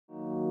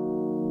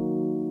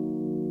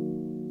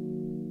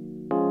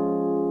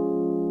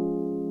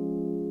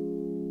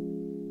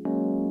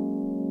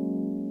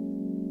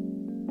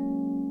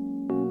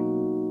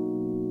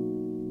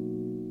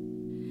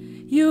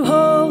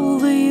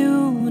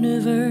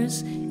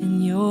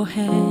your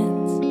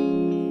hands.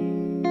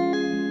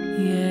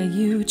 Yeah,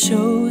 you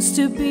chose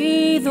to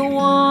be the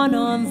one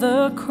on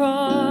the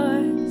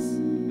cross.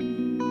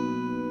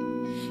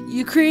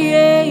 You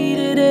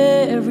created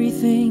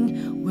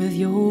everything with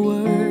your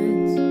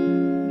words.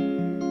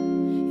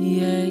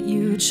 Yeah,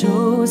 you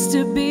chose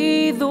to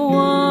be the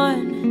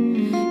one.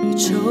 You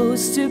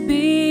chose to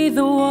be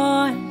the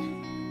one.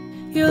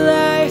 Your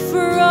life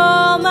for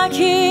all, my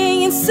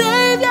King and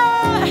Savior.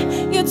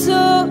 You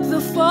took the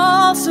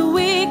fall so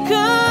we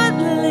could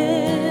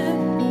live.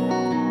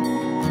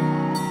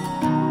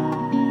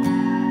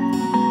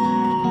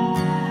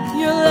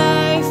 Your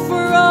life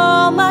for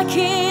all, my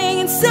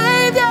King and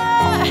Savior.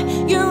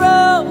 You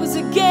rose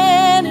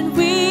again, and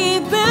we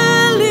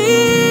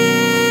believe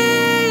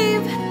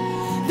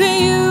that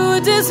you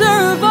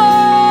deserve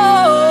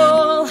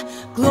all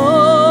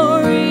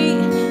glory,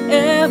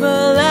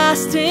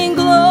 everlasting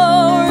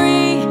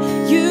glory.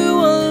 You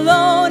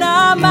alone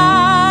are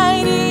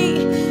mighty.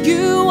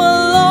 You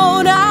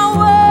alone are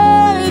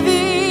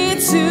worthy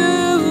to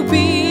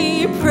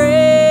be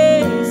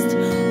praised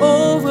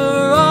over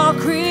all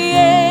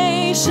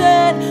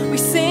creation. We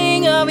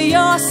sing of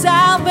your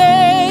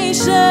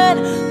salvation.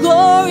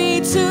 Glory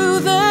to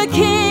the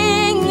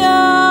King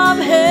of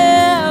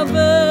heaven.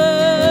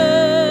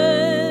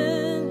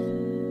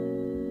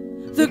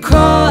 The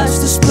cross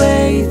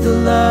displayed the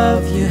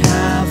love you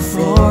have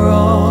for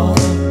all,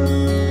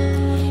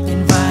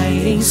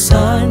 inviting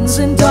sons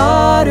and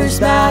daughters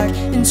back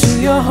into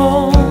your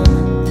home.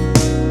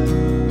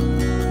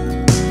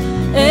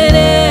 And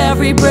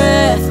every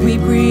breath we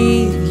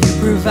breathe, you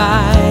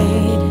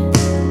provide.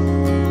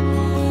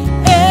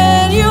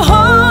 And you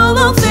hold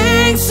all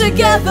things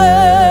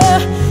together.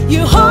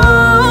 You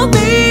hold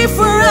me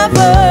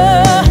forever.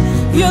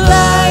 Your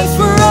life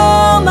for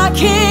all, my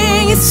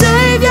King and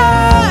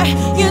Savior.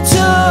 You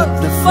took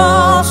the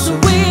fall so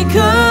we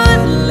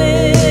could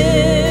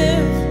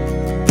live.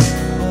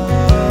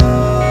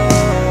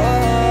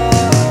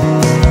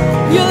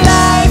 Your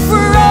life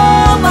for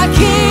all, my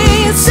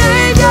King and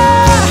Savior.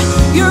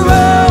 You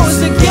rose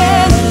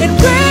again, and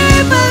we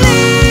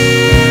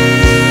believe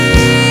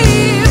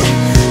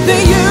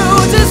that you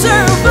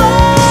deserve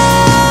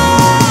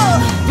all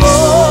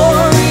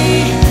glory,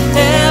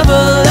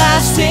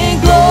 everlasting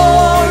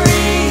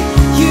glory.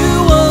 You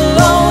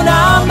alone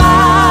are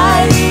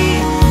mighty.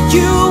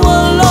 You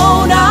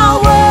alone are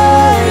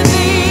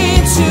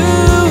worthy to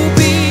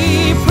be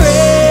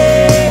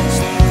praised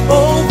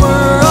over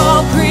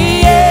all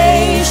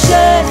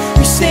creation.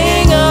 We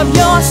sing of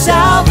your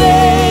salvation.